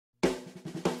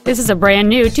This is a brand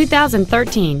new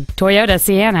 2013 Toyota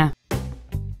Sienna.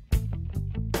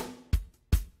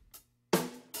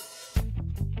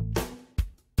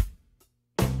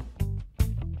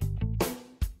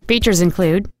 Features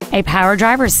include a power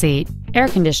driver's seat, air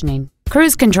conditioning,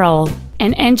 cruise control,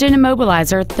 an engine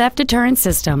immobilizer theft deterrent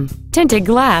system, tinted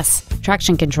glass,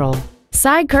 traction control,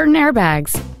 side curtain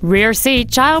airbags, rear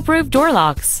seat child-proof door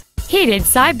locks, heated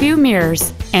side view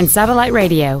mirrors, and satellite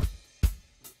radio.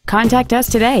 Contact us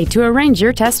today to arrange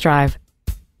your test drive.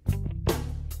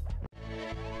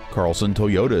 Carlson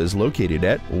Toyota is located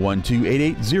at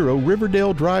 12880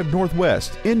 Riverdale Drive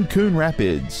Northwest in Coon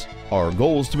Rapids. Our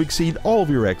goal is to exceed all of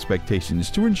your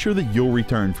expectations to ensure that you'll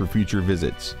return for future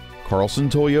visits. Carlson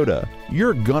Toyota,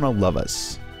 you're gonna love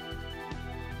us.